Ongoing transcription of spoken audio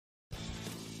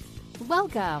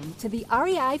Welcome to the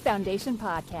REI Foundation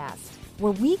Podcast,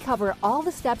 where we cover all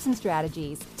the steps and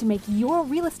strategies to make your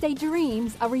real estate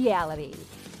dreams a reality.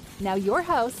 Now your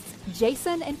hosts,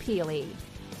 Jason and Peely.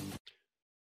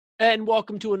 And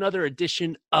welcome to another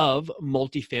edition of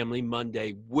Multifamily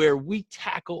Monday, where we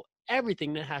tackle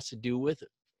everything that has to do with, of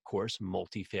course,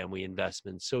 multifamily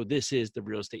investments. So this is the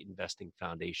Real Estate Investing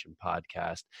Foundation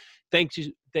podcast. Thank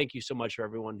you so much for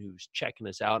everyone who's checking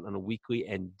us out on a weekly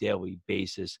and daily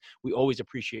basis. We always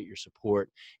appreciate your support.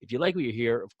 If you like what you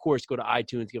hear, of course, go to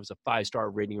iTunes, give us a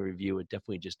 5-star rating and review. It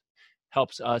definitely just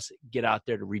helps us get out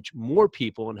there to reach more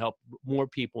people and help more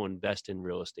people invest in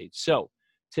real estate. So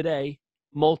today,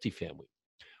 multifamily.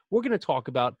 We're going to talk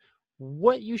about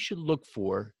what you should look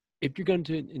for if you're going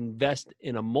to invest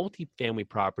in a multifamily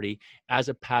property as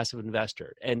a passive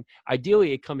investor. And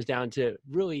ideally, it comes down to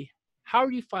really, how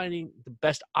are you finding the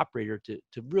best operator to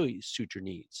really suit your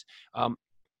needs?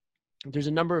 There's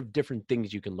a number of different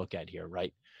things you can look at here,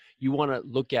 right? You want to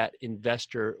look at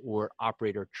investor or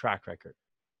operator track record.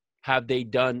 Have they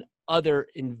done other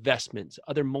investments,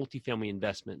 other multifamily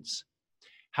investments?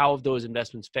 How have those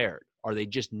investments fared? Are they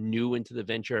just new into the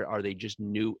venture? Are they just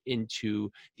new into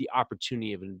the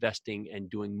opportunity of investing and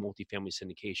doing multifamily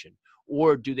syndication?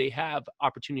 Or do they have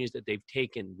opportunities that they've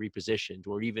taken, repositioned,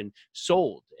 or even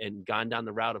sold and gone down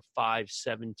the route of 5,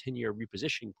 7, 10-year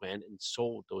repositioning plan and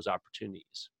sold those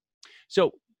opportunities?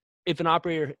 So if an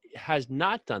operator has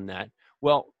not done that,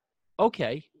 well,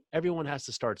 okay, everyone has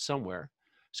to start somewhere.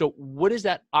 So what is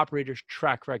that operator's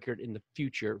track record in the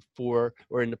future for,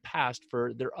 or in the past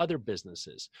for their other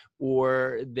businesses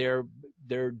or their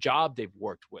job they've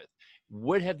worked with?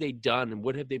 What have they done and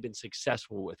what have they been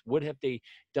successful with? What have they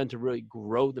done to really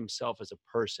grow themselves as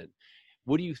a person?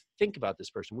 What do you think about this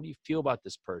person? What do you feel about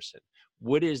this person?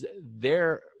 What is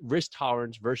their risk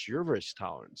tolerance versus your risk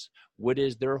tolerance? What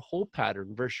is their hold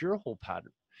pattern versus your hold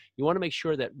pattern? You want to make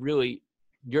sure that really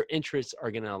your interests are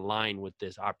going to align with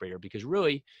this operator, because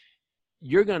really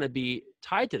you're going to be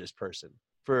tied to this person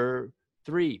for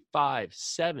 3, 5,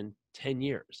 7, 10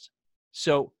 years.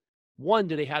 So 1,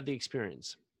 do they have the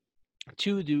experience?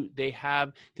 2, do they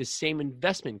have the same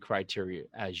investment criteria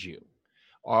as you?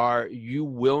 Are you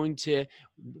willing to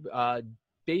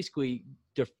basically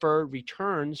defer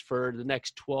returns for the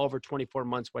next 12 or 24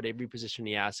 months while they reposition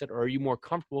the asset? Or are you more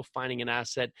comfortable finding an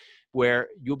asset where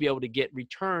you'll be able to get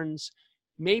returns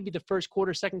maybe the first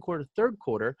quarter, second quarter, third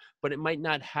quarter, but it might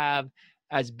not have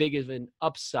as big of an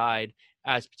upside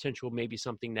as potential, maybe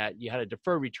something that you had to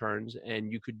defer returns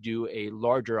and you could do a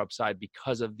larger upside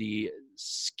because of the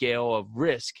scale of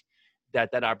risk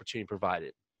that that opportunity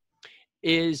provided?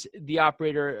 Is the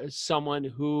operator someone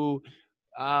who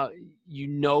you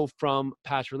know from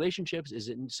past relationships? Is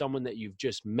it someone that you've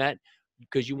just met?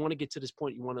 Because you want to get to this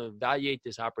point, you want to evaluate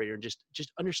this operator and just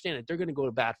understand that they're going to go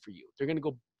to bat for you. They're going to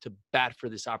go to bat for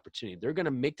this opportunity. They're going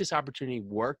to make this opportunity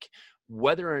work,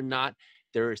 whether or not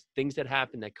there's things that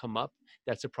happen that come up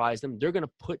that surprise them. They're going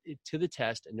to put it to the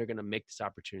test and they're going to make this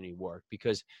opportunity work,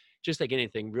 because just like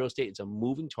anything, real estate is a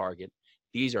moving target.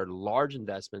 These are large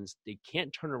investments. They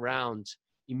can't turn around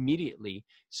immediately.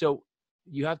 So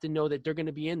you have to know that they're going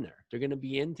to be in there. They're going to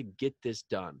be in to get this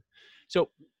done. So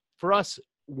for us,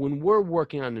 when we're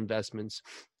working on investments,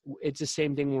 it's the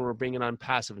same thing when we're bringing on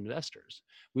passive investors.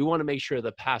 We want to make sure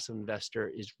the passive investor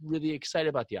is really excited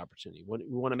about the opportunity. We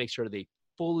want to make sure they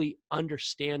fully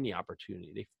understand the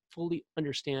opportunity. They fully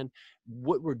understand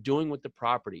what we're doing with the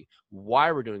property,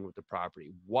 why we're doing with the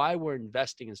property, why we're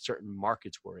investing in certain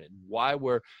markets we're in, why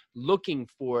we're looking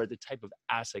for the type of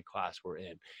asset class we're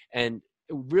in, and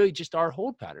really just our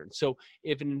hold pattern. So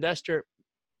if an investor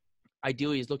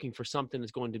ideally is looking for something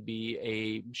that's going to be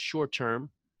a short-term,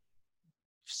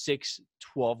 6,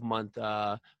 12-month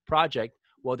project,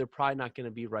 well, they're probably not going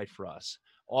to be right for us.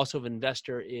 Also, if an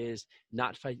investor is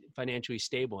not financially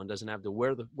stable and doesn't have the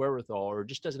wherewithal or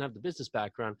just doesn't have the business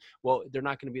background, well, they're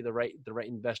not going to be the right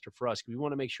investor for us. We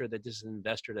want to make sure that this is an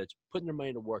investor that's putting their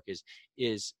money to work,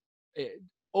 is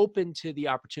open to the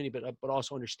opportunity, but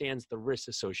also understands the risks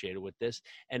associated with this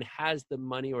and has the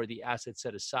money or the assets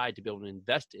set aside to be able to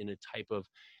invest in a type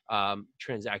of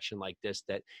transaction like this,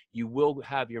 that you will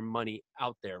have your money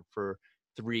out there for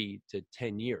 3 to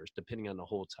 10 years, depending on the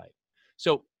hold type.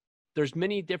 So there's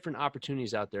many different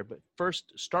opportunities out there, but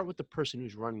first start with the person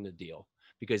who's running the deal.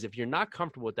 Because if you're not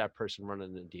comfortable with that person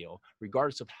running the deal,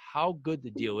 regardless of how good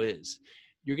the deal is,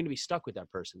 you're going to be stuck with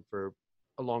that person for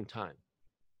a long time.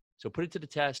 So put it to the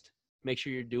test. Make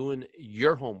sure you're doing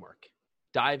your homework,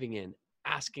 diving in,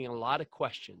 asking a lot of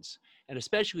questions. And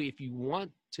especially if you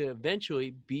want to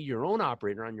eventually be your own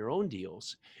operator on your own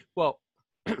deals, well,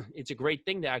 it's a great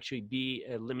thing to actually be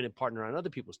a limited partner on other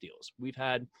people's deals. We've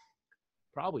had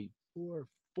probably four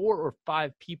or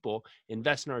five people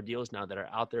invest in our deals now that are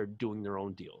out there doing their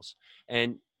own deals.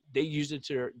 And they use it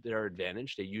to their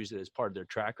advantage. They use it as part of their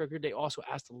track record. They also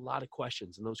asked a lot of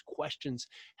questions, and those questions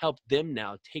help them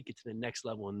now take it to the next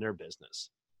level in their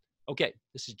business. Okay,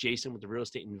 this is Jason with the Real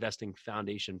Estate Investing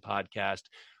Foundation podcast.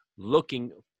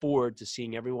 Looking forward to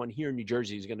seeing everyone here in New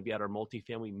Jersey who's going to be at our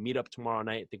multifamily meetup tomorrow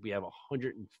night. I think we have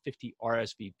 150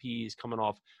 RSVPs coming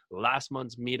off last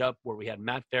month's meetup where we had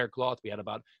Matt Faircloth. We had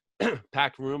about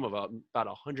packed room of about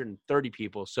 130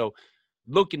 people. So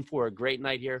looking for a great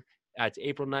night here. It's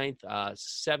April 9th,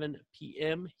 7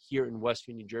 p.m. here in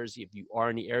Westview, New Jersey. If you are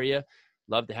in the area,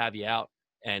 love to have you out.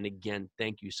 And again,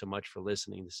 thank you so much for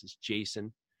listening. This is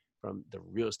Jason from the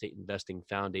Real Estate Investing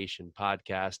Foundation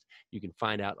podcast. You can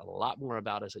find out a lot more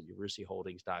about us at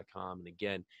urusiholdings.com. And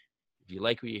again, if you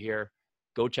like what you hear,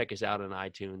 go check us out on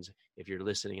iTunes if you're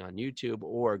listening on YouTube,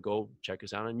 or go check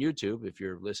us out on YouTube if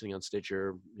you're listening on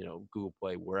Stitcher, Google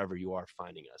Play, wherever you are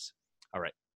finding us. All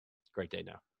right. Great day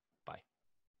now. Bye.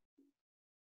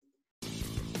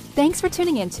 Thanks for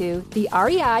tuning into the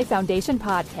REI Foundation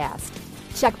podcast.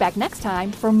 Check back next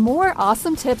time for more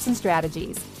awesome tips and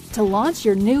strategies to launch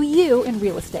your new you in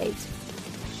real estate.